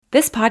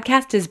This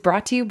podcast is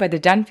brought to you by the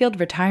Dunfield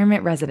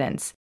Retirement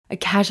Residence, a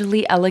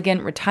casually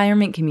elegant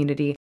retirement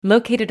community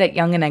located at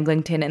Yonge and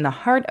Eglinton in the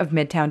heart of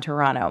Midtown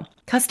Toronto.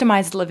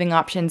 Customized living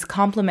options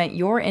complement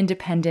your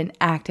independent,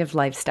 active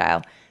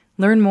lifestyle.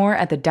 Learn more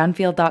at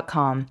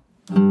thedunfield.com.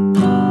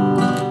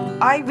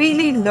 I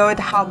really learned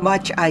how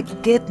much I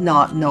did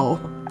not know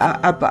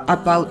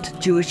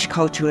about Jewish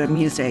culture and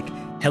music.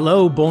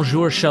 Hello,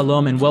 bonjour,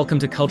 shalom, and welcome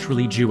to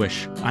Culturally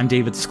Jewish. I'm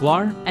David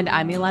Sklar. And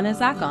I'm Ilana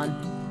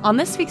Zakon. On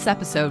this week's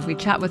episode, we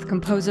chat with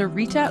composer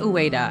Rita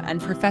Ueda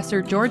and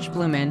Professor George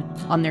Blumen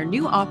on their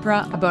new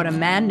opera about a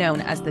man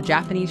known as the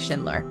Japanese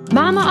Schindler.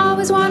 Mama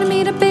always wanted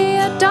me to be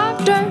a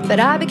doctor,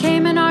 but I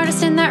became an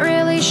artist and that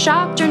really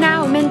shocked her.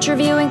 Now I'm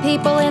interviewing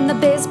people in the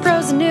biz,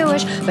 pros and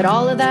newish, but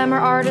all of them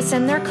are artists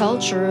and they're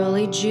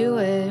culturally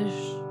Jewish.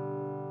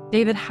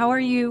 David, how are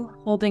you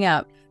holding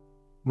up?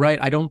 Right,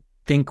 I don't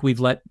think we've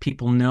let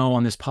people know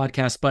on this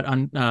podcast, but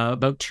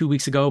about 2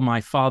 weeks ago,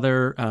 my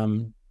father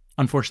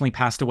unfortunately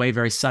passed away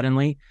very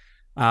suddenly.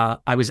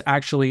 I was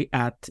actually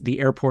at the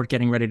airport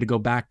getting ready to go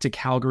back to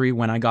Calgary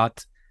when I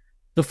got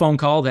the phone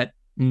call that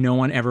no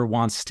one ever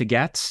wants to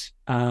get.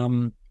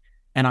 And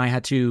I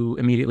had to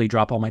immediately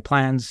drop all my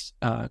plans,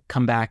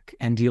 come back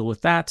and deal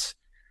with that.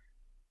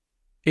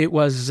 It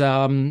was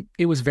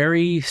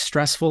very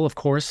stressful, of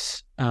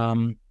course.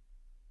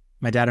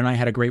 My dad and I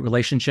had a great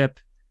relationship.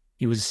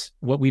 He was,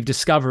 what we've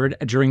discovered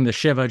during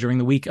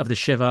the week of the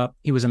Shiva,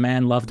 he was a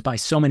man loved by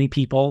so many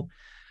people.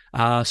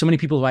 So many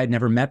people who I had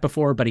never met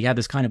before, but he had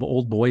this kind of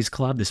old boys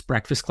club, this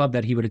breakfast club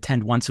that he would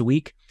attend once a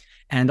week.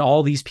 And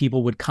all these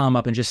people would come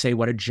up and just say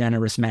what a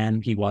generous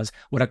man he was,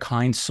 what a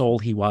kind soul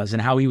he was,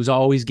 and how he was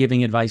always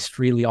giving advice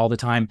freely all the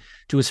time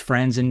to his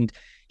friends. And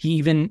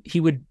he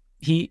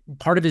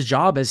part of his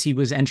job as he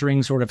was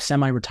entering sort of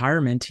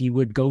semi-retirement, he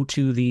would go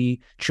to the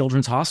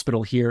children's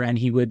hospital here and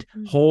he would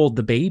hold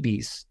the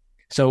babies.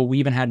 So we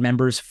even had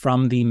members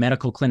from the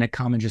medical clinic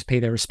come and just pay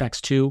their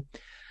respects too.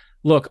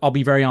 Look, I'll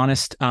be very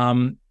honest.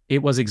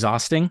 It was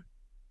exhausting.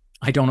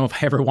 I don't know if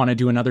I ever want to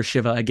do another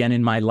Shiva again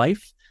in my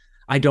life.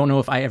 I don't know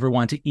if I ever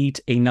want to eat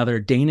another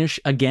Danish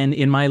again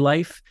in my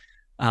life.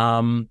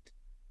 And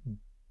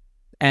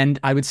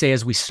I would say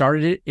as we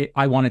started it,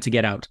 I wanted to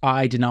get out.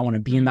 I did not want to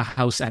be in the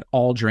house at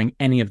all during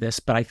any of this,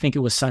 but I think it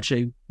was such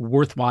a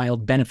worthwhile,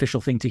 beneficial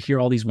thing to hear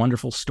all these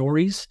wonderful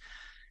stories.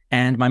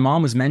 And my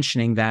mom was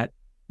mentioning that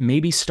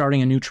maybe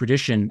starting a new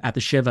tradition at the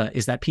Shiva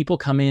is that people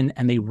come in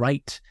and they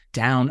write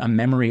down a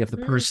memory of the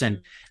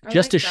person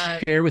just to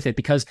share with it,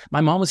 because my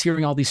mom was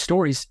hearing all these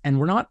stories and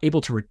we're not able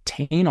to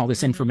retain all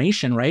this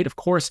information, right? Of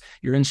course,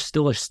 you're in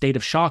still a state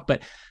of shock,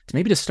 but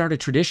to start a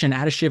tradition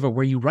at a Shiva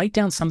where you write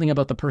down something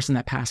about the person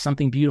that passed,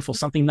 something beautiful,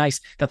 something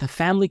nice that the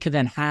family could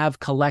then have,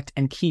 collect,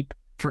 and keep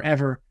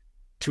forever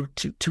to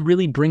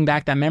really bring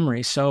back that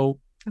memory. So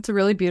that's a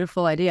really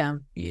beautiful idea.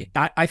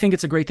 I think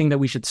it's a great thing that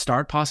we should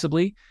start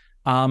possibly.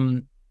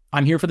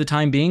 I'm here for the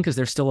time being because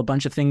there's still a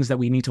bunch of things that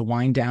we need to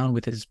wind down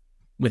with his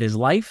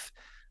life.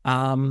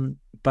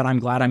 But I'm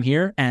glad I'm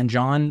here. And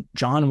John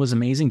was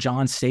amazing.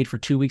 John stayed for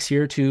 2 weeks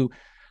here to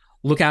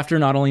look after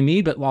not only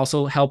me, but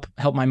also help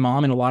my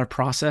mom in a lot of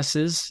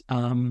processes.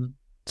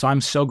 So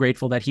I'm so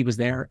grateful that he was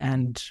there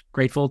and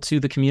grateful to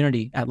the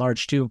community at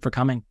large too for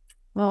coming.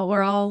 Well,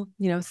 we're all,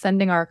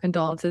 sending our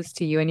condolences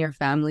to you and your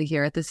family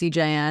here at the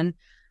CJN.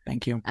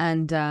 Thank you.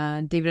 And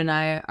David and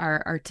I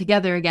are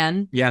together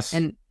again. Yes.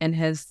 In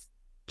his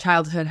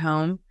childhood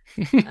home.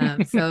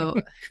 So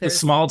the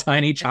small,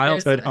 tiny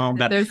childhood home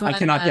that I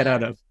cannot get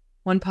out of.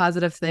 One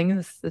positive thing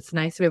is it's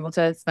nice to be able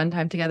to spend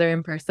time together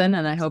in person.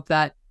 And I hope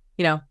that,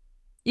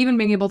 even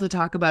being able to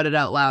talk about it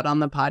out loud on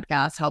the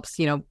podcast helps,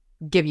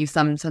 give you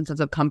some sense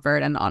of comfort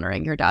and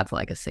honoring your dad's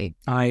legacy.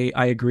 I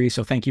agree.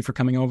 So thank you for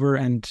coming over.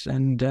 And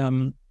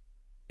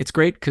it's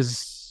great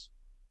because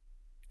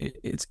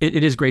it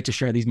is great to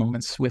share these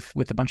moments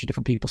with a bunch of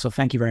different people. So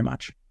thank you very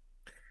much.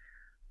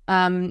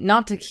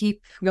 Not to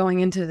keep going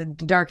into the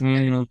dark,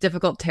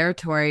 difficult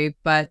territory,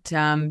 but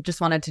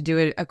just wanted to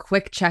do a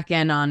quick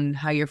check-in on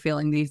how you're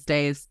feeling these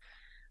days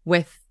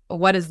with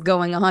what is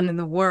going on in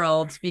the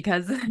world,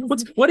 because there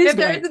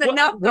isn't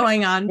enough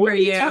going on for you. What are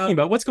you talking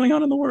about? What's going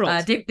on in the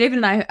world? David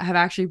and I have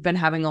actually been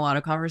having a lot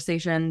of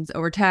conversations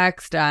over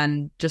text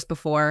and just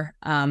before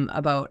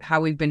about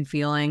how we've been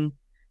feeling.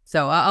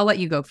 So I'll let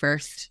you go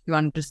first. You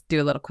want to just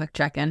do a little quick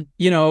check-in?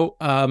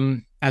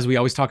 As we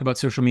always talk about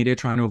social media,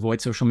 trying to avoid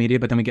social media,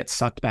 but then we get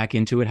sucked back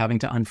into it, having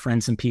to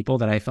unfriend some people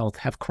that I felt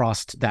have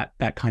crossed that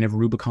kind of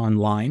Rubicon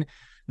line.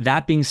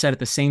 That being said, at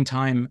the same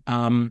time,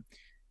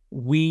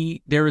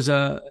 there was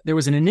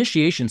an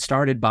initiation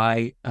started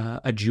by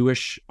a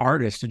Jewish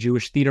artist, a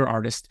Jewish theater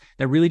artist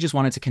that really just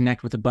wanted to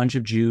connect with a bunch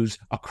of Jews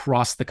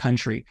across the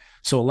country.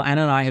 So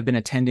Lana and I have been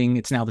attending,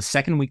 it's now the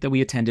second week that we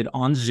attended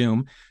on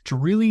Zoom, to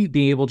really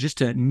be able just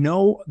to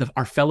know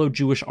our fellow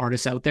Jewish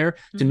artists out there,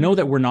 to know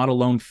that we're not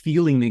alone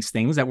feeling these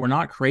things, that we're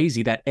not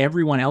crazy, that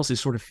everyone else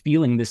is sort of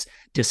feeling this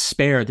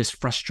despair, this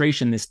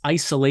frustration, this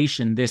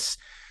isolation, this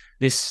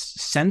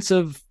sense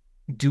of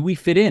do we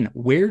fit in?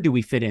 Where do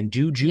we fit in?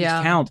 Do Jews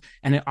count?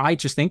 And I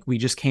just think we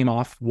just came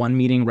off one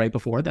meeting right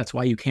before. That's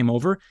why you came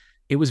over.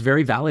 It was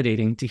very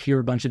validating to hear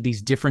a bunch of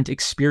these different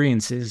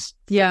experiences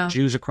from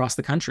Jews across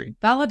the country.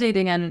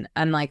 Validating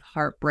and like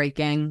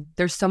heartbreaking.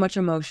 There's so much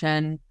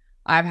emotion.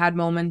 I've had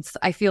moments.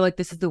 I feel like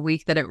this is the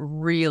week that it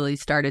really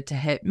started to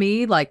hit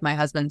me. Like my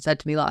husband said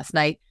to me last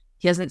night,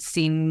 he hasn't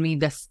seen me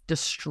this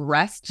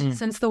distressed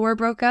since the war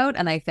broke out.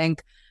 And I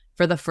think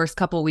for the first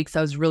couple of weeks,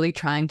 I was really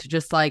trying to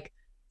just like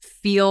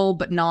feel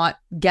but not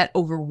get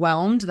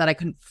overwhelmed, that I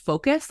couldn't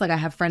focus. Like I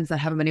have friends that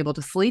haven't been able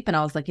to sleep, and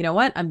I was like, you know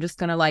what, I'm just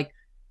gonna like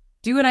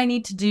do what I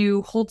need to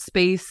do, hold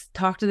space,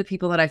 talk to the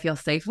people that I feel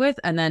safe with.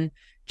 And then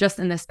just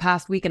in this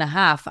past week and a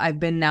half, I've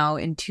been now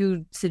in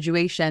 2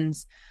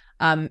 situations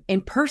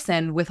in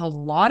person with a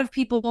lot of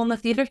people in the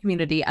theater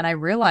community, and I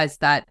realized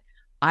that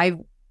I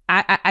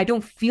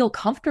don't feel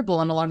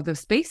comfortable in a lot of those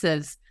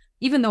spaces.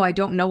 Even though I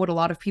don't know what a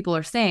lot of people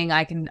are saying,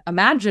 I can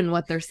imagine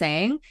what they're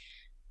saying.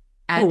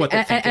 And what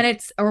they're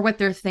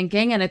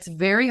thinking. And it's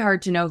very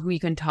hard to know who you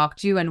can talk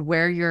to and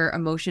where your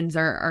emotions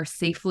are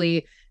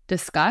safely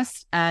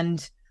discussed.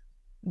 And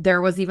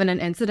there was even an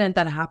incident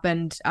that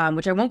happened,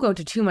 which I won't go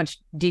into too much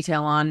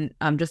detail on,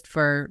 just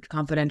for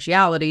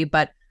confidentiality.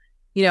 But,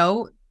 you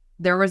know,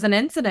 there was an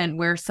incident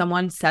where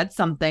someone said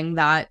something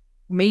that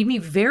made me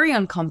very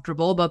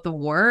uncomfortable about the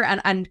war.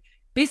 And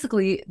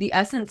basically the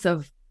essence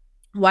of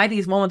why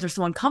these moments are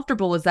so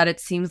uncomfortable is that it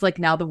seems like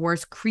now the war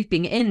is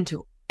creeping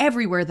into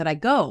everywhere that I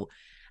go.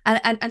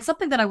 And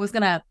something that I was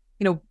going to,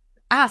 you know,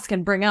 ask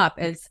and bring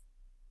up is,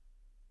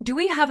 do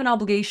we have an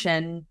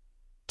obligation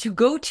to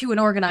go to an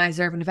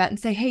organizer of an event and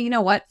say, hey, you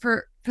know what,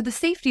 for the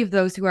safety of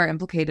those who are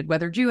implicated,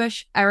 whether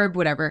Jewish, Arab,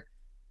 whatever,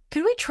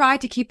 can we try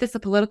to keep this a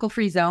political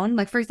free zone?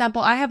 Like, for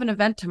example, I have an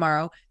event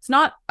tomorrow. It's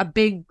not a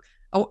big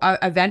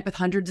event with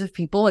hundreds of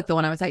people like the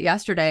one I was at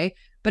yesterday,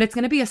 but it's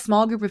going to be a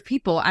small group of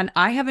people. And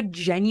I have a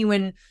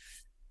genuine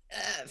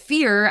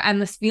fear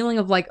and this feeling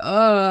of like,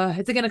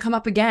 is it going to come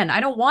up again? I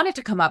don't want it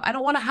to come up. I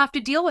don't want to have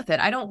to deal with it.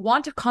 I don't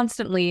want to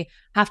constantly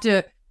have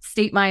to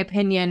state my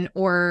opinion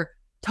or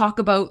talk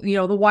about, you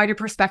know, the wider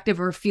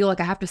perspective, or feel like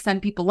I have to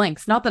send people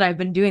links. Not that I've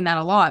been doing that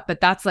a lot,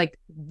 but that's like,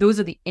 those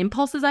are the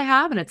impulses I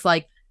have. And it's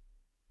like,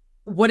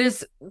 what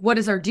is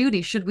our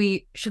duty? Should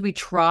we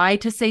try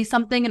to say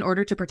something in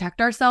order to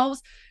protect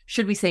ourselves?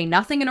 Should we say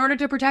nothing in order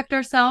to protect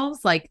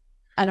ourselves? Like,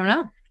 I don't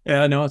know.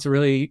 Yeah, no, it's a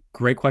really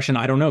great question.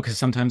 I don't know, because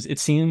sometimes it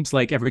seems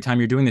like every time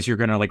you're doing this, you're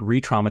going to like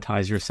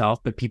re-traumatize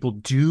yourself, but people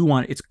do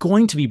it's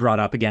going to be brought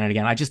up again and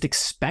again. I just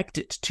expect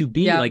it to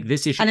be like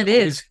this issue. And it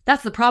is.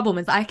 That's the problem,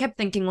 is I kept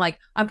thinking like,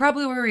 I'm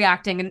probably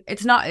overreacting and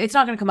it's not going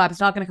to come up. It's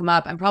not going to come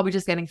up. I'm probably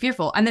just getting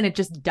fearful. And then it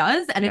just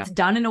does. And it's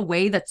done in a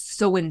way that's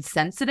so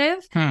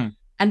insensitive.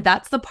 And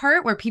that's the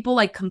part where people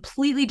like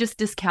completely just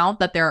discount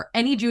that there are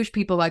any Jewish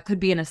people that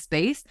could be in a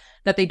space,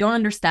 that they don't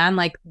understand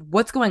like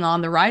what's going on,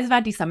 the rise of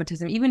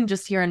anti-Semitism, even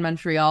just here in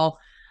Montreal.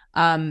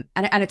 And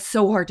it's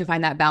so hard to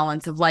find that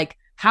balance of like,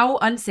 how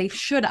unsafe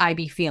should I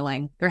be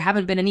feeling? There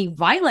haven't been any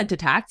violent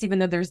attacks, even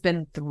though there's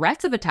been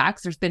threats of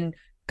attacks. There's been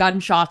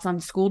gunshots on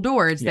school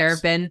doors. Yes. There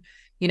have been,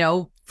 you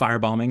know,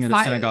 firebombing in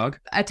a synagogue,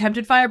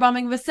 attempted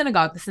firebombing of a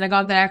synagogue, the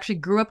synagogue that I actually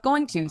grew up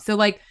going to. So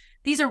like,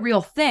 these are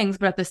real things,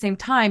 but at the same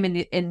time,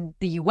 in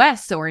the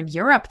US or in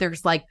Europe,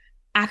 there's like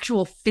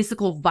actual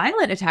physical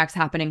violent attacks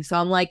happening. So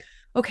I'm like,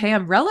 okay,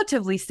 I'm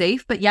relatively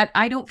safe, but yet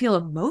I don't feel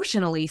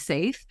emotionally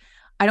safe.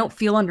 I don't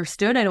feel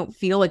understood. I don't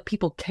feel like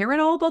people care at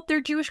all about their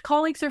Jewish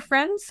colleagues or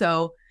friends.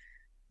 So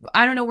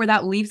I don't know where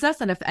that leaves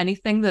us. And if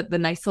anything, the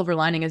nice silver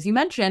lining, as you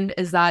mentioned,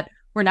 is that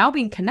we're now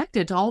being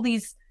connected to all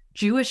these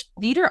Jewish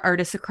theater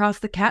artists across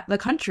the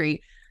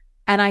country.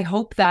 And I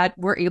hope that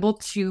we're able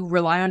to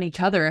rely on each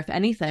other, if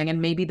anything.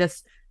 And maybe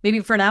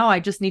for now, I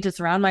just need to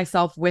surround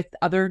myself with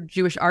other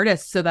Jewish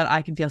artists so that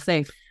I can feel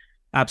safe.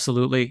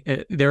 Absolutely.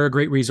 They're a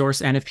great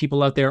resource. And if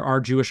people out there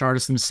are Jewish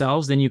artists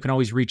themselves, then you can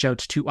always reach out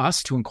to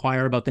us to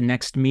inquire about the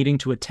next meeting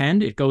to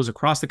attend. It goes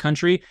across the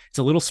country. It's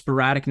a little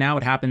sporadic now.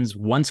 It happens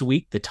once a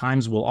week. The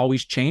times will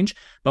always change,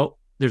 but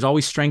there's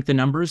always strength in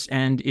numbers.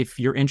 And if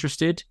you're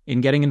interested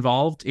in getting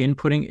involved,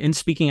 in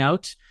speaking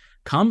out,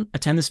 come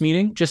attend this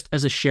meeting just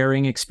as a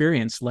sharing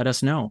experience. Let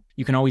us know.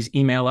 You can always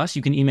email us.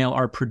 You can email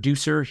our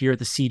producer here at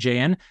the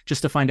CJN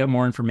just to find out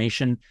more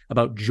information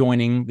about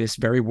joining this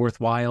very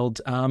worthwhile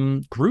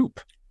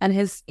group. And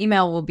his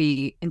email will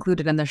be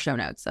included in the show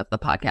notes of the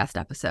podcast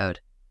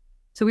episode.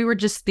 So we were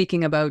just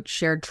speaking about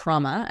shared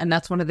trauma, and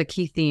that's one of the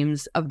key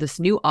themes of this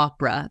new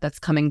opera that's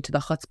coming to the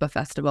Chutzpah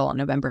Festival on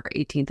November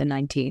 18th and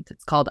 19th.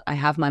 It's called I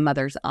Have My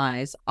Mother's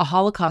Eyes, a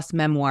Holocaust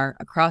memoir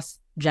across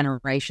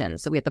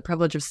generations. So we had the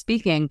privilege of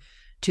speaking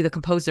to the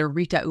composer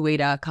Rita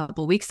Ueda a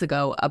couple weeks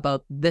ago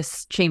about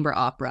this chamber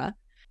opera.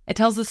 It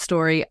tells the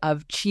story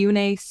of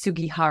Chiune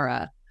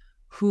Sugihara,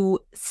 who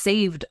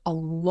saved a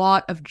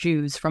lot of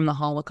Jews from the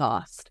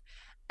Holocaust.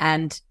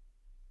 And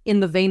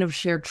in the vein of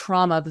shared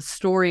trauma, the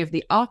story of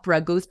the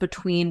opera goes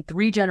between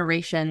 3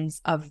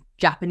 generations of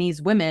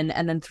Japanese women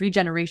and then 3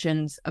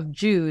 generations of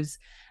Jews.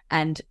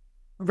 And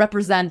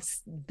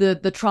represents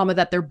the trauma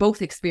that they're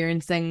both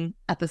experiencing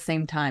at the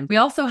same time. We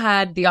also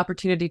had the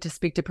opportunity to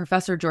speak to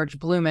Professor George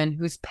Blumen,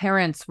 whose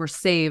parents were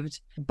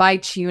saved by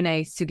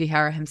Chiune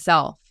Sugihara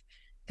himself.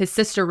 His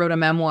sister wrote a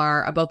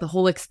memoir about the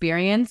whole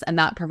experience, and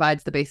that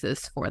provides the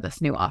basis for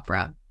this new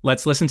opera.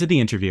 Let's listen to the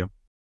interview.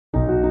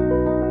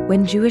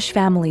 When Jewish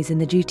families in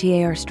the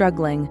GTA are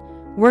struggling,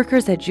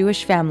 workers at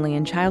Jewish Family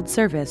and Child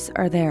Service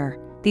are there.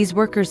 These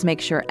workers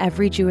make sure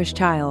every Jewish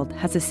child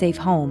has a safe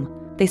home.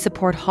 They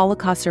support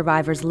Holocaust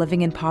survivors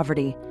living in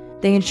poverty.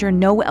 They ensure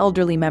no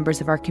elderly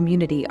members of our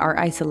community are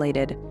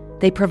isolated.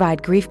 They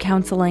provide grief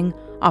counseling,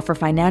 offer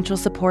financial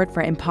support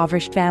for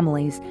impoverished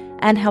families,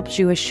 and help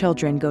Jewish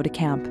children go to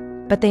camp.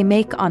 But they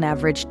make, on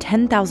average,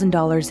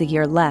 $10,000 a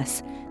year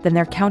less than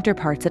their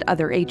counterparts at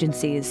other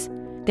agencies.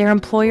 Their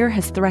employer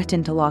has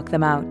threatened to lock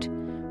them out,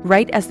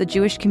 right as the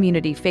Jewish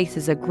community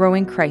faces a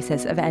growing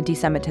crisis of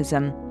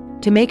anti-Semitism.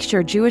 To make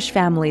sure Jewish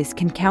families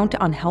can count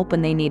on help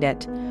when they need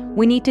it,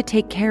 we need to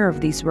take care of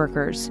these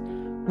workers.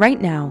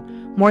 Right now,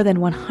 more than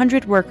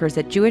 100 workers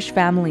at Jewish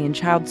Family and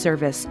Child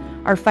Service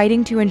are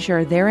fighting to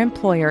ensure their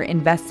employer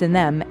invests in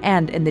them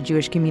and in the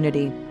Jewish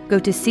community. Go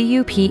to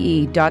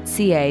cupe.ca/JFCS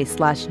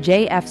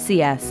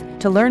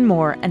to learn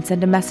more and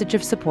send a message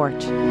of support.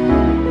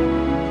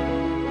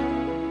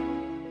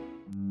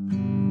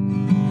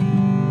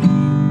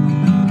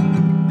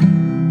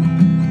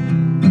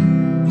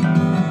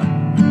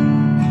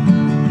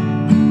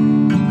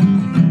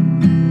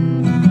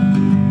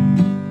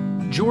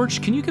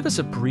 George, can you give us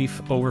a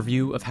brief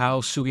overview of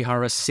how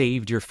Sugihara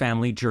saved your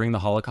family during the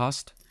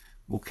Holocaust?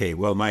 Okay,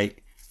 well, my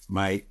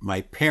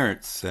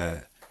parents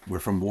were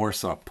from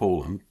Warsaw,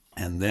 Poland,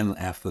 and then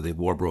after the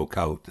war broke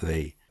out,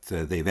 they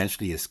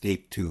eventually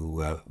escaped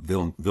to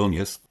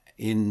Vilnius.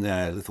 In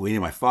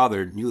Lithuania, my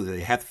father knew that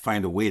they had to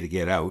find a way to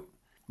get out.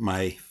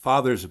 My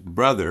father's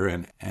brother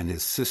and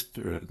his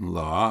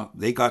sister-in-law,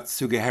 they got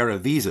Sugihara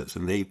visas,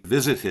 and they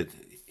visited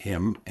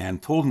him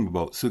and told him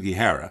about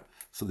Sugihara.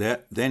 So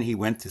then he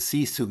went to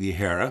see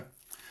Sugihara.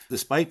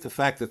 Despite the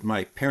fact that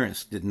my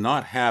parents did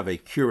not have a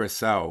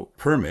Curacao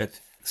permit,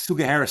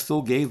 Sugihara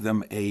still gave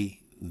them a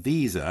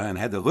visa and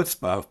had the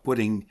chutzpah of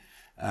putting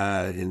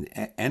an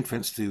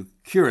entrance to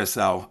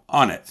Curacao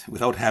on it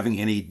without having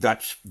any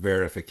Dutch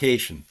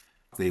verification.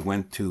 They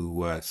went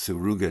to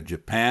Suruga,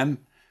 Japan,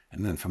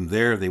 and then from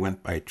there they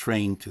went by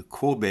train to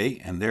Kobe,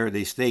 and there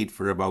they stayed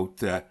for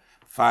about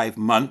 5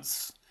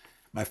 months.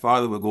 My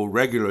father would go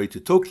regularly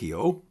to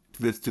Tokyo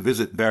to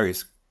visit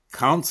various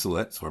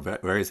consulates or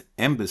various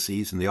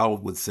embassies, and they all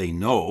would say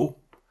no.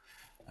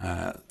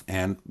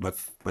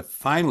 But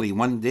finally,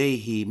 one day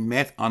he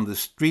met on the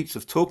streets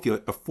of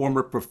Tokyo a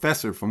former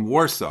professor from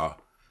Warsaw,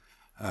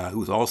 who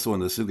was also on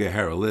the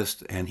Sugihara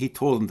list, and he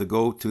told him to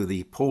go to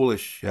the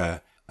Polish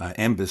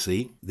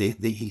embassy.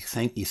 He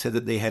said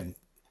that they had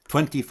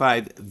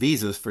 25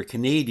 visas for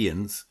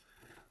Canadians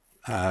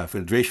for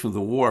the duration of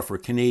the war for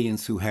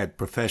Canadians who had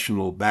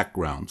professional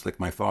backgrounds, like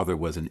my father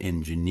was an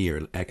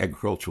engineer,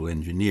 agricultural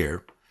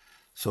engineer.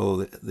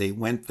 So they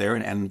went there,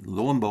 and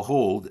lo and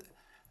behold,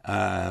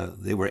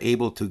 they were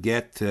able to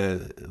get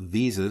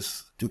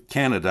visas to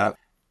Canada.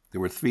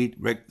 There were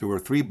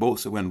three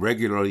boats that went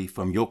regularly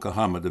from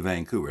Yokohama to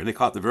Vancouver, and they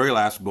caught the very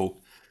last boat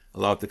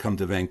allowed to come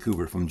to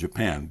Vancouver from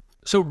Japan.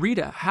 So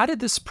Rita, how did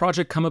this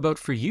project come about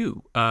for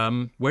you?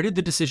 Where did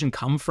the decision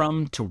come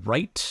from to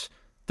write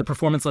the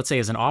performance, let's say,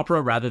 as an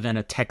opera rather than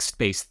a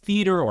text-based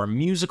theater or a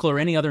musical or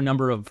any other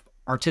number of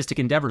artistic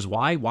endeavors?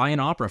 Why an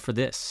opera for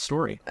this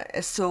story?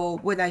 So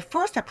when I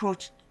first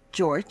approached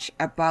George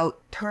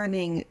about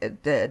turning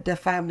the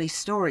family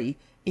story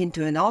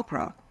into an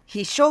opera,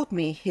 he showed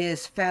me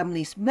his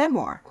family's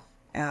memoir,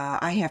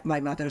 I Have My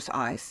Mother's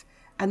Eyes,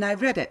 and I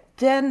read it.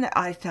 Then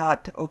I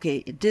thought,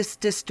 okay, this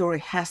story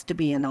has to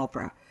be an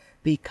opera,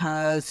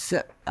 because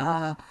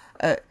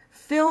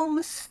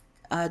films,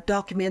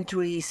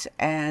 documentaries,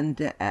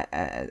 and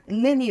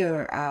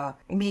linear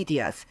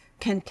medias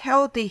can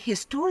tell the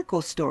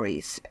historical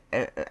stories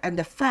and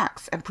the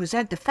facts and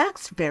present the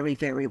facts very,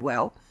 very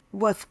well.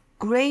 What's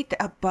great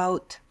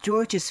about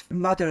George's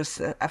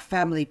mother's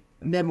family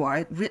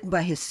memoir, written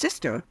by his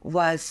sister,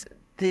 was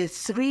the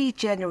 3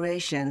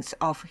 generations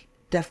of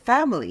the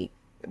family,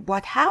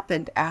 what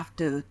happened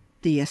after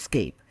the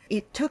escape.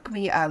 It took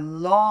me a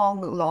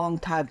long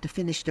time to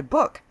finish the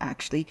book,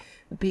 actually,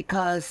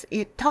 because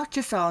it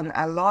touches on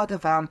a lot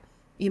of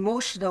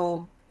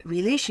emotional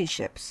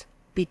relationships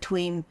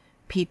between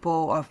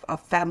people of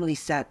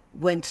families that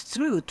went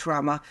through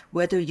trauma,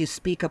 whether you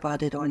speak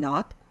about it or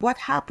not. What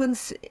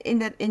happens in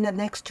the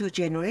next 2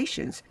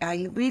 generations?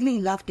 I really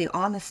love the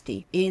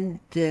honesty in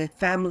the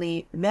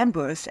family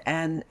members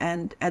and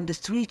the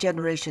 3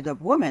 generations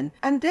of women.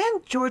 And then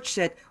George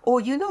said,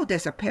 oh,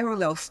 there's a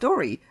parallel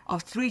story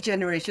of 3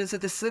 generations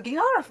of the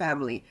Sugihara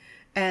family.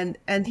 And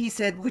he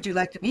said, would you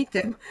like to meet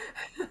them?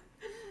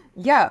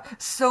 Yeah,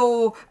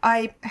 so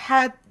I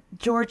had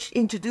George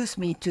introduce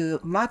me to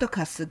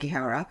Madoka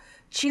Sugihara,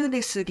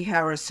 Chiune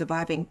Sugihara's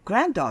surviving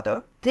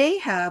granddaughter. They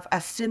have a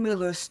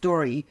similar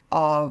story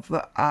of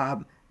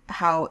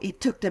how it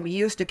took them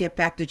years to get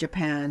back to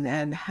Japan,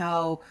 and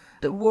how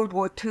the World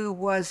War II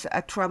was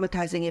a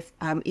traumatizing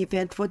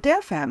event for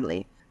their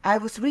family. I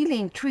was really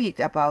intrigued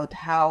about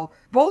how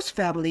both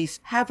families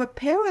have a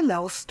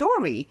parallel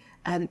story,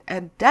 and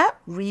that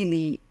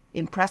really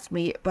impressed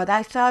me. But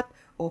I thought,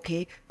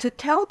 okay, to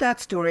tell that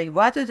story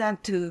rather than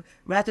to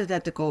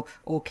go,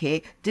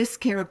 okay, this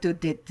character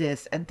did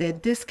this, and then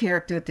this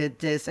character did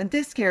this, and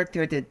this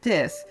character did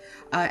this.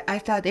 I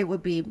thought it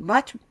would be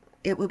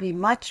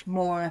much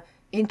more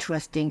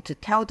interesting to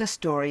tell the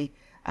story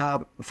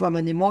from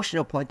an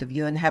emotional point of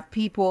view and have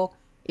people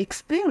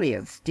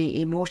experience the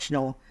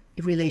emotional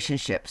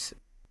relationships.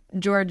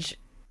 George,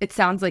 it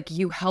sounds like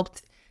you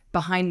helped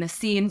behind the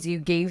scenes. You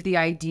gave the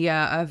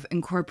idea of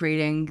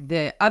incorporating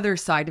the other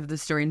side of the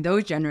story in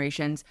those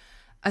generations.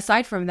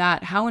 Aside from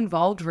that, how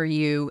involved were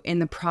you in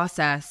the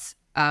process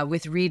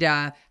with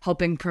Rita,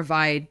 helping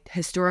provide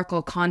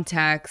historical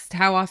context?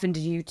 How often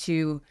did you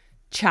two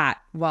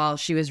chat while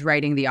she was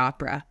writing the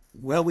opera?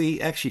 Well, we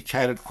actually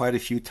chatted quite a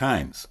few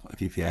times,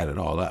 if you add it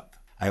all up.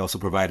 I also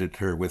provided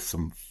her with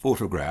some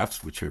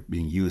photographs, which are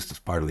being used as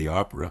part of the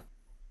opera,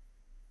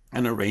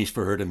 and arranged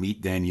for her to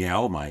meet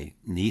Danielle, my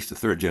niece, the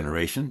third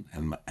generation,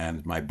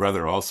 and my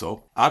brother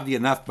also. Oddly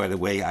enough, by the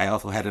way, I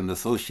also had an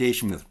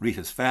association with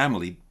Rita's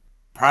family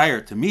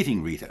prior to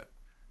meeting Rita.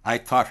 I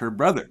taught her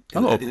brother.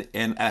 Oh.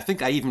 And I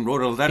think I even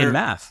wrote a letter In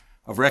math.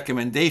 of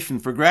recommendation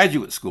for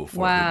graduate school for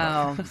her.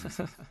 Wow.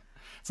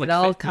 It's like It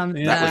all comes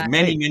That back. was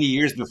many, many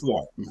years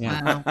before.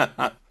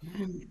 Wow.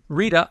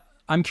 Rita,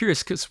 I'm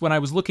curious because when I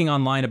was looking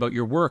online about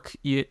your work,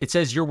 it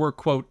says your work,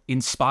 quote,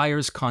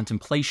 inspires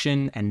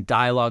contemplation and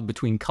dialogue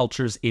between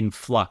cultures in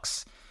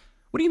flux.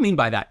 What do you mean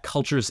by that,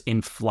 cultures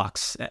in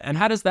flux? And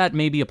how does that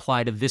maybe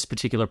apply to this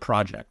particular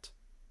project?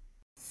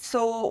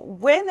 So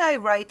when I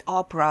write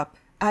opera,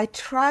 I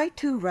try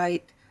to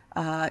write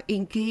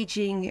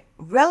engaging,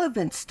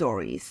 relevant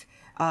stories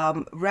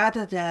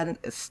rather than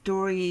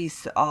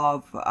stories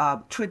of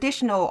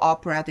traditional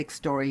operatic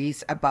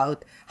stories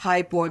about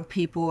highborn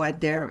people and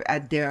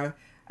their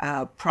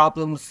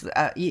problems,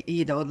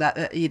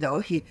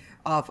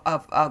 of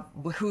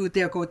who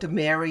they're going to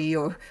marry,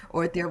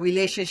 or their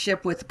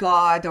relationship with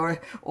God, or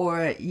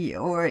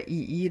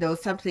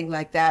something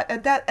like that.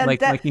 And Like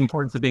the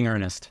importance of being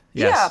earnest.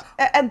 Yes.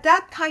 Yeah, and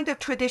that kind of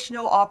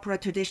traditional opera,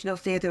 traditional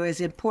theater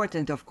is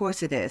important. Of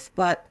course it is.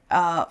 But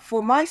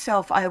for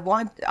myself, I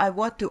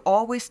want to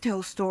always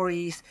tell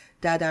stories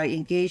that are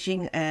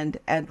engaging and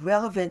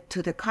relevant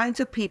to the kinds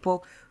of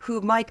people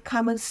who might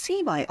come and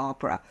see my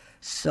opera.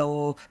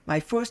 So my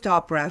first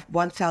opera,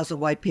 1,000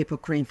 White Paper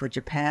Crane for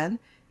Japan,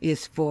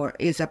 is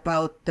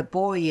about the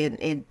boy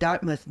in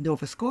Dartmouth,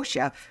 Nova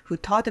Scotia, who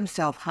taught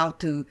himself how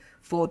to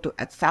fold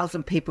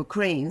 1,000 paper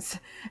cranes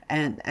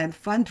and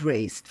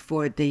fundraised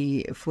for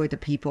the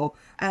people.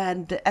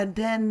 And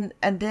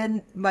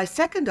then my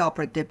second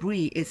opera,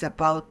 Debris, is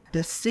about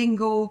the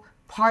single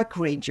park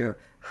ranger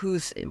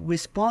who's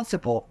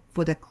responsible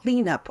for the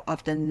cleanup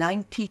of the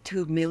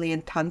 92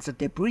 million tons of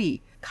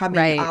debris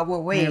coming our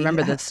way. I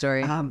remember this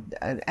story. And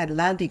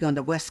landing on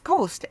the West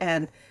Coast.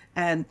 And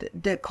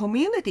the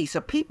communities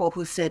of people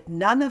who said,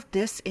 none of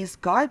this is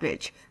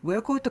garbage.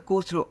 We're going to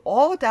go through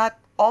all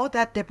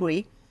that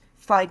debris,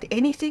 find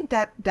anything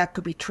that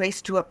could be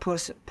traced to a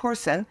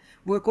person.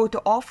 We're going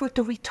to offer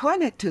to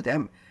return it to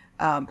them.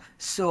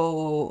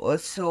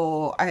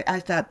 So I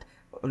thought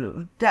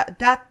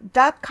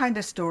that kind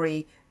of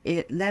story,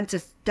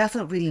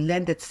 doesn't really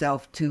lend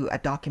itself to a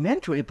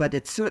documentary, but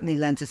it certainly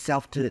lends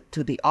itself to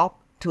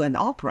an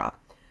opera.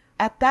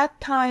 At that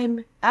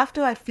time,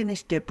 after I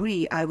finished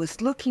Debris, I was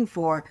looking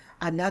for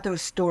another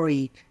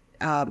story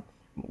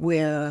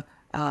where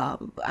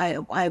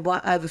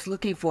I was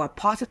looking for a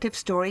positive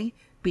story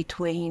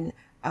between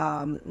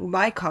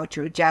my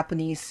culture,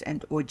 Japanese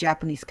or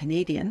Japanese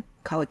Canadian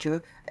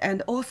culture,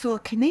 and also a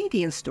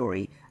Canadian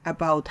story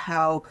about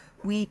how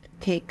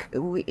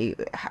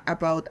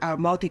about our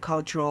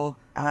multicultural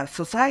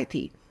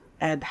society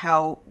and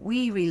how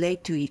we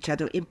relate to each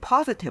other in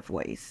positive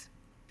ways.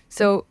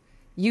 So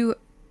you,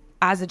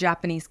 as a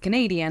Japanese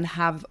Canadian,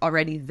 have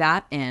already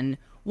that in.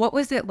 What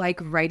was it like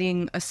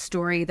writing a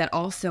story that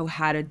also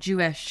had a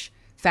Jewish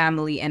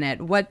family in it?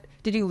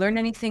 Did you learn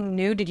anything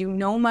new? Did you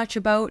know much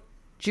about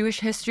Jewish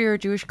history or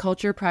Jewish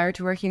culture prior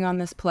to working on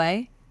this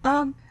play?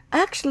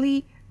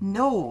 Actually,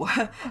 no.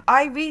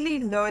 I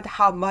really learned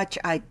how much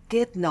I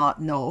did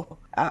not know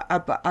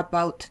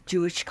about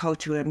Jewish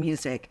culture and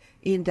music,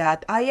 in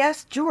that I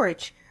asked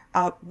George,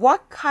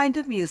 what kind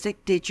of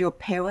music did your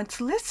parents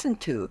listen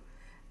to?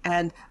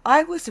 And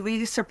I was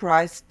really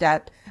surprised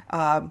that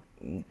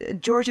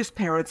George's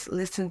parents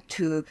listened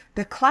to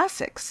the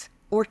classics,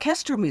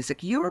 orchestral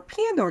music,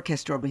 European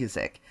orchestral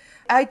music.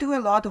 I do a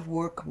lot of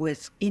work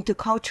with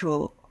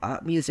intercultural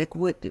music,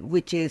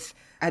 which is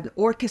an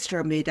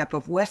orchestra made up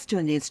of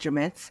Western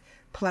instruments,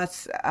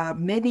 plus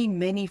many,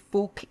 many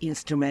folk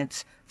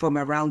instruments from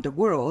around the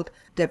world.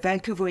 The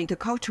Vancouver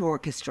Intercultural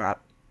Orchestra,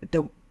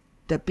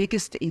 the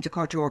biggest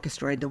intercultural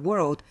orchestra in the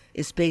world,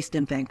 is based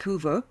in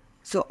Vancouver.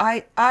 So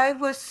I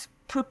was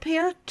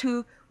prepared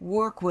to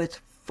work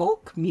with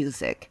folk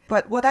music.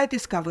 But what I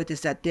discovered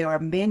is that there are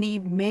many,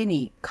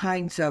 many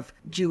kinds of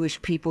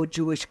Jewish people,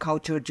 Jewish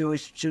culture,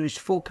 Jewish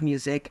folk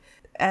music.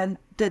 And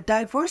the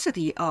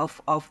diversity of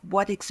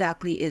what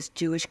exactly is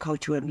Jewish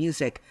culture and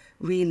music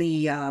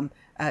really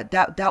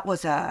that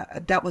was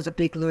a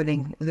big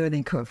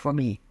learning curve for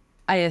me.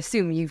 I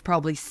assume you've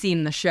probably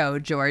seen the show,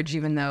 George,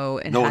 even though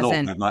it No,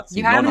 hasn't. I've not seen.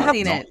 You haven't No,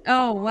 seen no. it.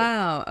 Oh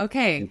wow.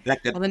 Okay. In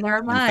fact, Well, then never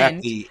in mind.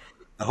 fact, the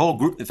whole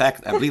group. In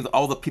fact, I believe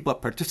all the people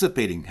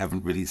participating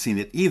haven't really seen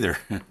it either.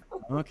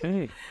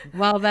 Okay.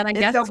 Well, then I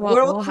guess It's a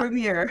world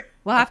premiere.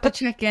 We'll have to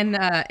check in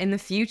the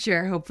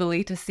future,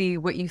 hopefully, to see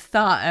what you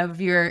thought of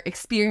your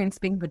experience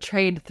being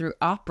portrayed through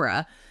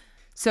opera.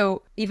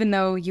 So even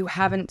though you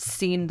haven't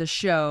seen the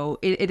show,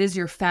 it is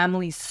your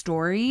family's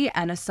story.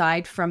 And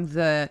aside from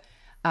the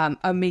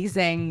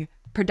amazing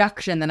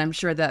production that I'm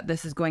sure that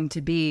this is going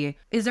to be,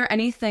 is there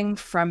anything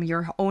from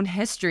your own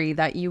history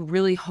that you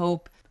really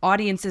hope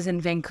audiences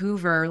in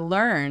Vancouver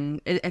learn?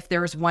 If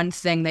there's one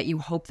thing that you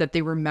hope that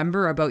they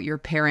remember about your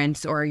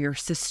parents or your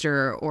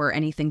sister or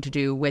anything to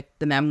do with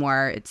the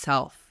memoir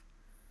itself?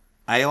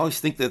 I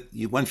always think that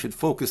one should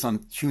focus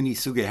on Chiune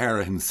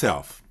Sugihara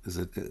himself,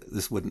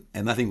 because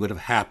nothing would have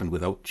happened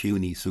without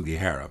Chiune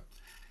Sugihara.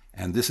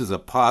 And this is a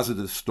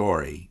positive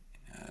story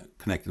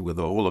connected with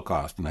the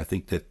Holocaust, and I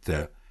think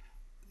that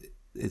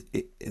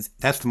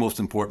that's the most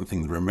important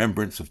thing: the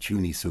remembrance of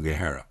Chiune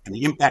Sugihara and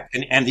the impact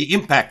and the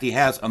impact he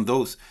has on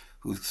those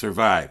who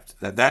survived.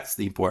 That's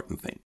the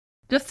important thing.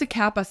 Just to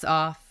cap us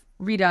off,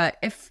 Rita,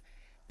 if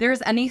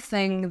there's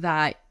anything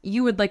that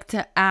you would like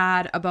to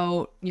add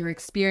about your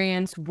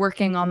experience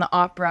working on the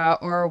opera,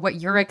 or what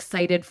you're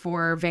excited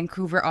for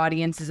Vancouver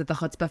audiences at the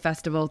Chutzpah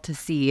Festival to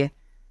see.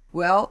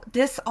 Well,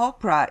 this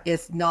opera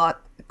is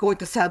not going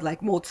to sound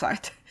like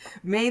Mozart,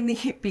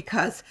 mainly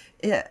because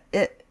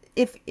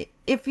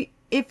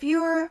if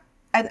you're,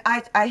 and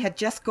I had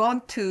just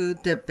gone to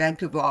the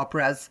Vancouver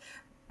Opera's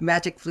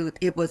Magic Flute.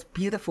 It was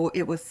beautiful.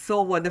 It was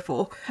so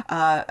wonderful.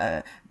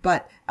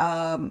 But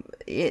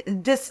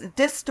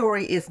this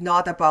story is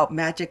not about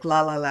Magic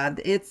La La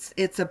Land.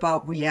 It's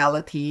about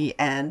reality,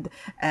 and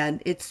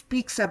it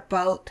speaks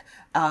about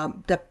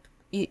the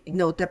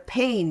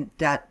pain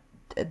that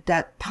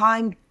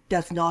time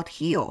does not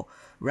heal.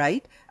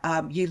 Right?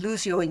 You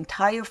lose your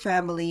entire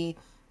family.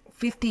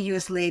 50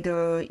 years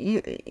later,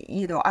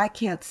 I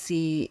can't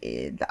see,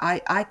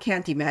 I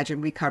can't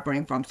imagine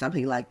recovering from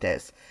something like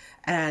this.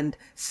 And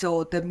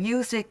so the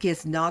music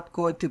is not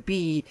going to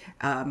be,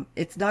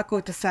 it's not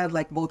going to sound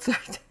like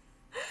Mozart.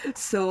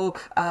 So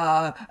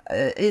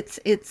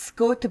it's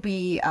going to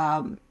be,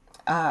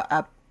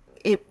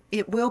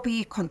 it will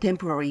be a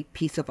contemporary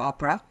piece of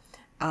opera.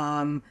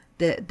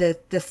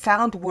 The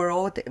sound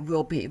world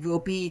will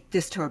be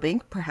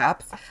disturbing,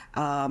 perhaps,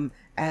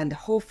 and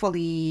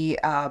hopefully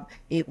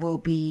it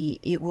will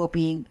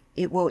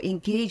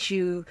engage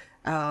you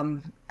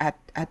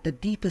at the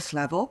deepest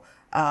level.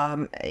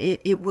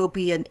 It will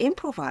be an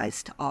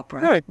improvised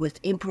opera with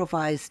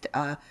improvised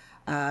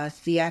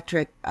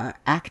theatric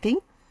acting,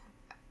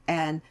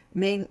 and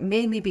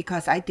mainly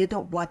because I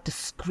didn't want the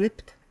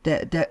script.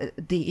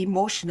 The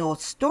emotional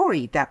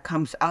story that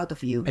comes out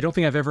of you. I don't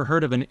think I've ever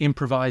heard of an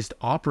improvised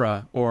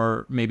opera,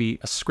 or maybe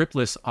a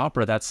scriptless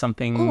opera. That's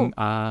something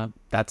that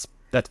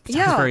sounds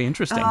very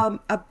interesting.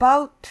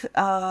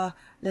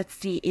 Let's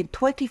see, in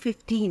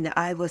 2015,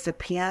 I was a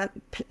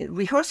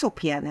rehearsal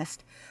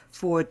pianist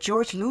for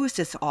George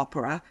Lewis's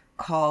opera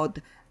called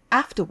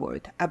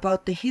Afterward,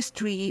 about the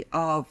history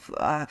of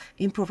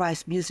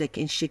improvised music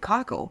in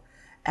Chicago.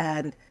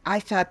 And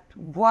I thought,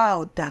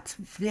 wow, that's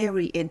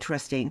very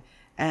interesting.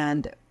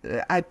 And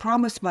I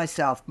promised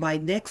myself my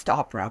next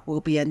opera will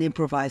be an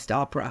improvised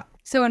opera.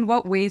 So in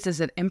what ways is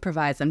it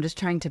improvised? I'm just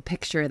trying to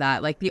picture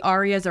that. Like the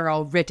arias are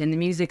all written, the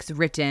music's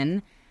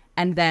written,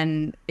 and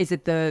then is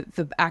it the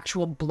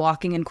actual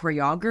blocking and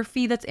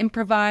choreography that's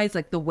improvised?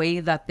 Like the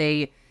way that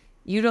they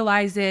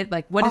utilize it?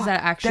 Like what does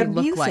that actually look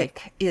like? The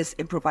music is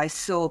improvised.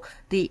 So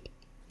the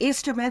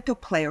instrumental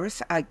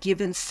players are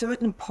given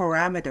certain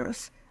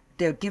parameters.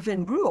 They're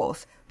given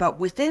rules, but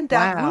within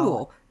that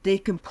rule, they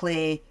can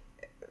play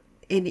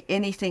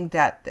anything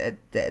that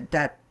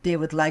they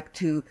would like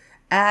to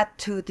add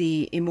to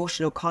the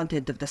emotional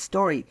content of the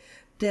story.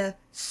 The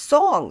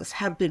songs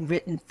have been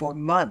written for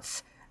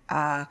months,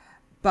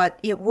 but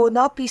it will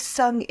not be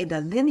sung in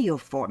a linear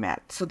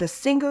format. So the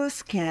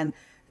singers can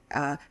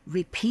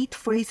repeat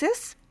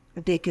phrases.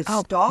 They can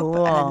stop.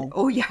 Cool. And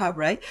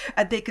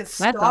they can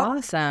stop. That's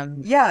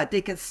awesome. Yeah,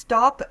 they can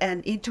stop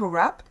and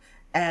interrupt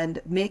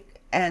and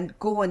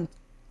go and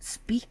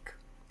speak,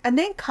 and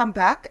then come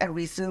back and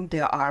resume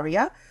their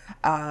aria.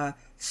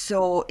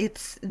 So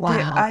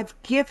I've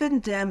given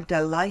them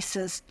the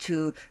license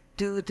to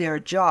do their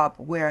job.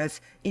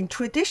 Whereas in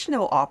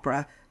traditional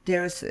opera,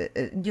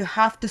 you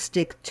have to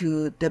stick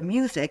to the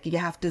music. You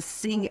have to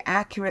sing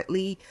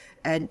accurately,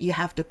 and you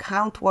have to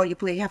count while you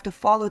play. You have to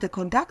follow the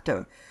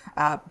conductor.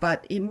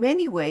 But in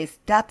many ways,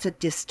 that's a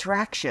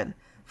distraction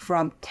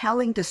from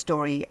telling the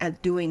story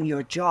and doing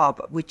your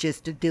job, which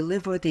is to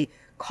deliver the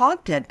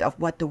content of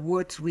what the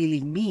words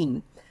really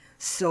mean.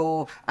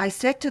 So I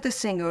said to the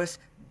singers,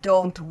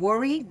 don't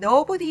worry,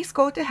 nobody's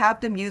going to have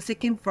the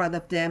music in front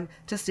of them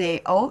to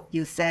say, oh,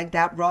 you sang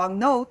that wrong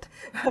note.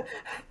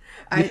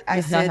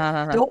 I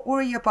said, don't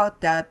worry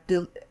about that.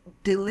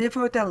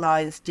 Deliver the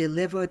lines,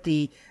 deliver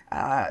the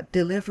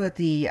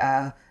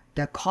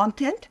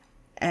content,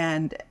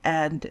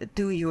 and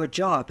do your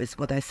job, is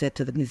what I said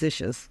to the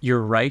musicians.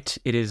 You're right.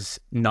 It is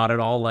not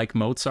at all like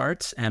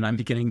Mozart, and I'm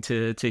beginning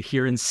to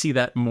hear and see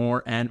that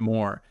more and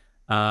more.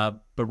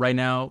 But right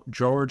now,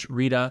 George,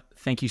 Rita,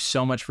 thank you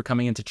so much for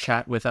coming in to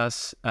chat with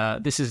us.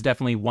 This is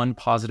definitely one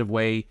positive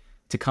way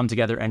to come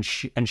together and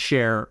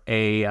share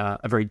a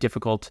very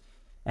difficult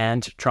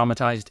and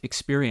traumatized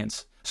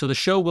experience. So the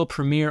show will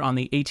premiere on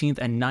the 18th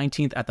and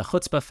 19th at the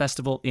Chutzpah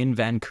Festival in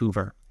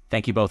Vancouver.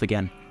 Thank you both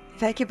again.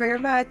 Thank you very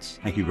much.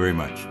 Thank you very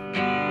much.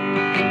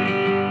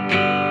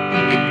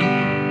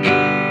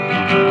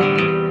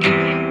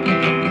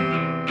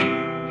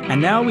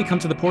 And now we come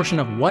to the portion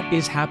of what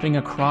is happening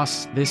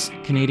across this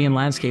Canadian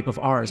landscape of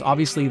ours.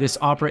 Obviously, this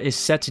opera is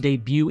set to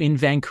debut in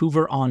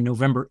Vancouver on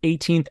November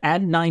 18th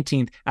and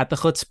 19th at the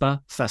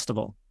Chutzpah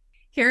Festival.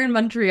 Here in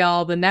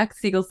Montreal, the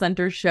next Siegel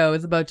Center show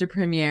is about to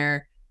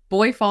premiere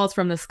Boy Falls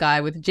from the Sky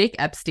with Jake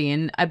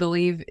Epstein. I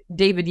believe,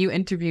 David, you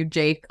interviewed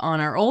Jake on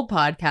our old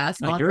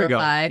podcast. A year ago.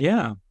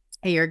 Yeah.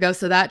 A year ago.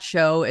 So that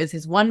show is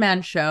his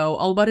one-man show,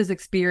 all about his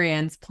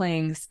experience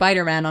playing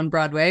Spider-Man on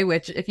Broadway,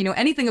 which, if you know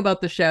anything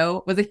about the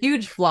show, was a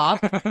huge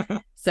flop.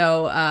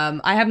 So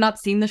I have not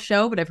seen the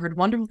show, but I've heard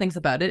wonderful things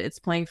about it. It's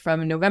playing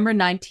from November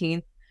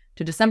 19th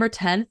to December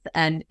 10th,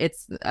 and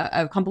it's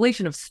a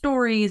compilation of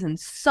stories and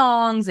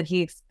songs, and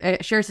he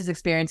shares his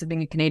experience of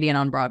being a Canadian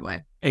on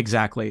Broadway.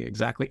 Exactly.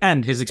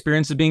 And his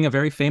experience of being a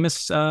very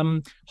famous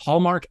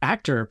Hallmark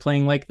actor,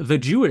 playing like the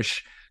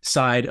Jewish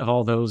side of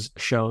all those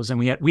shows. And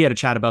we had a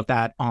chat about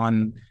that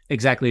on,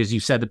 exactly as you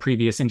said, the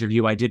previous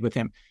interview I did with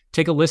him.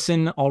 Take a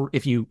listen,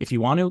 if you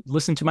want to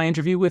listen to my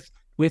interview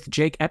with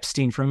Jake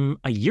Epstein from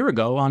a year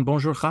ago on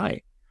Bonjour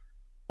Chai.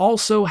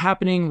 Also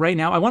happening right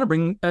now, I want to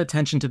bring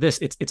attention to this.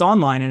 It's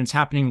online and it's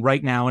happening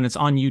right now, and it's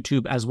on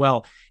YouTube as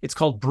well. It's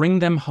called Bring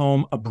Them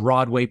Home, a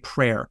Broadway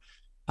Prayer.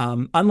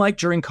 Unlike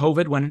during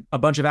COVID, when a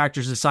bunch of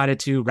actors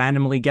decided to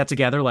randomly get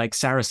together, like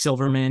Sarah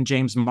Silverman,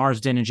 James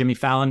Marsden, and Jimmy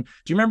Fallon, do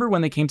you remember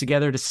when they came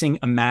together to sing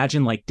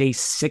Imagine like day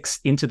 6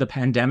 into the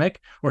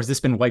pandemic? Or has this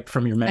been wiped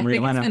from your memory,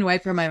 Elena? It's been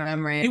wiped from my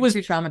memory. It was too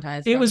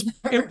traumatized. It was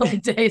early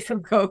days of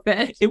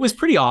COVID. It was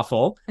pretty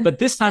awful, but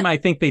this time I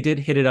think they did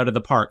hit it out of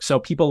the park. So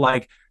people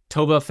like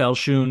Tova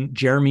Felshun,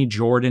 Jeremy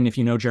Jordan, if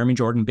you know Jeremy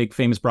Jordan, big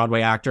famous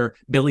Broadway actor,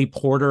 Billy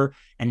Porter,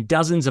 and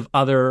dozens of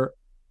other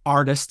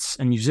artists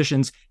and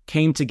musicians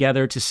came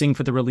together to sing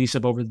for the release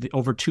of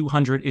over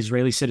 200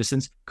 Israeli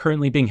citizens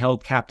currently being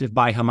held captive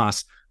by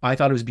Hamas. I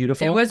thought it was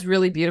beautiful. It was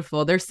really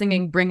beautiful. They're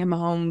singing Bring Him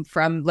Home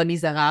from Les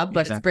Miserables,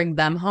 but it's Bring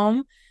Them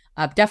Home.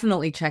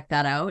 Definitely check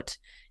that out.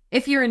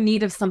 If you're in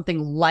need of something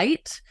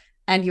light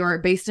and you're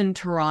based in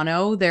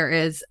Toronto, there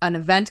is an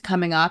event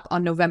coming up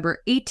on November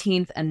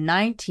 18th and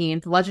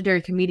 19th.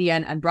 Legendary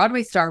comedian and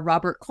Broadway star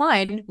Robert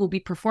Klein will be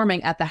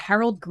performing at the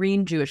Harold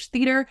Green Jewish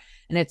Theatre,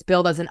 and it's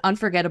billed as an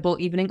unforgettable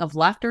evening of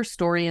laughter,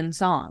 story, and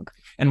song.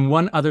 And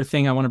one other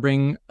thing I want to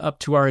bring up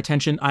to our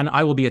attention, and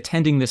I will be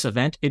attending this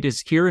event. It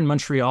is here in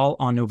Montreal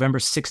on November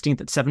 16th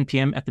at 7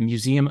 p.m. at the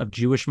Museum of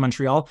Jewish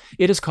Montreal.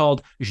 It is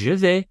called Je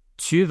vais,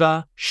 tu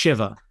vas,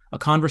 Shiva, a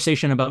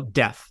conversation about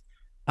death.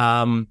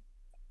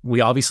 We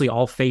obviously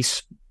all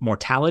face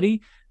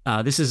mortality.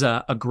 This is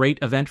a great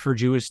event for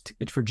Jews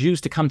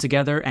to come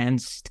together and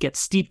get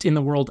steeped in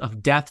the world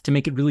of death, to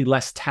make it really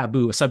less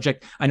taboo. A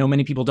subject I know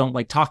many people don't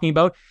like talking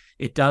about.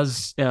 It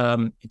does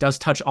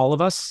touch all of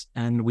us,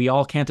 and we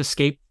all can't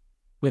escape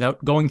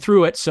without going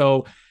through it.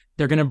 So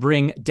they're going to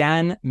bring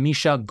Dan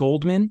Misha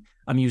Goldman,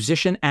 a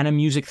musician and a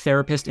music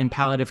therapist in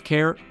palliative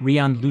care,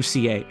 Rian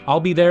Lucier. I'll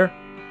be there.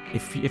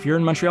 If you're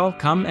in Montreal,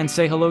 come and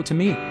say hello to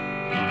me.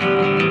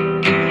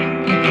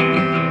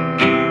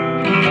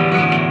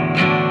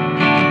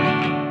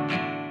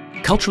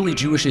 Culturally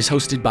Jewish is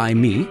hosted by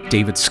me,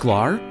 David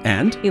Sklar,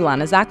 and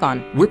Ilana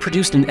Zakon. We're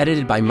produced and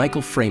edited by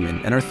Michael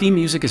Freeman, and our theme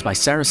music is by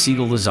Sarah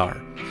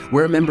Siegel-Lazar.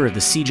 We're a member of the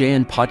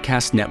CJN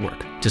Podcast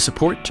Network. To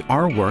support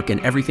our work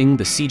and everything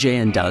the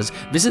CJN does,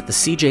 visit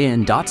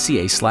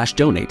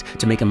thecjn.ca/donate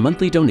to make a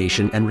monthly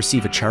donation and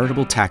receive a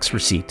charitable tax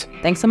receipt.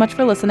 Thanks so much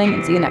for listening,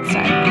 and see you next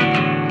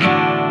time.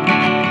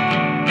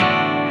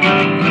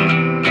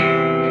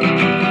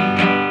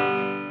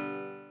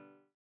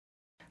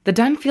 The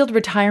Dunfield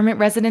Retirement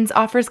Residence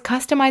offers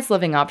customized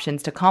living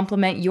options to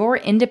complement your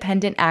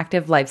independent,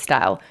 active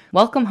lifestyle.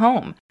 Welcome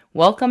home.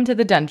 Welcome to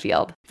the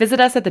Dunfield.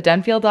 Visit us at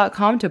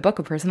thedunfield.com to book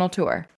a personal tour.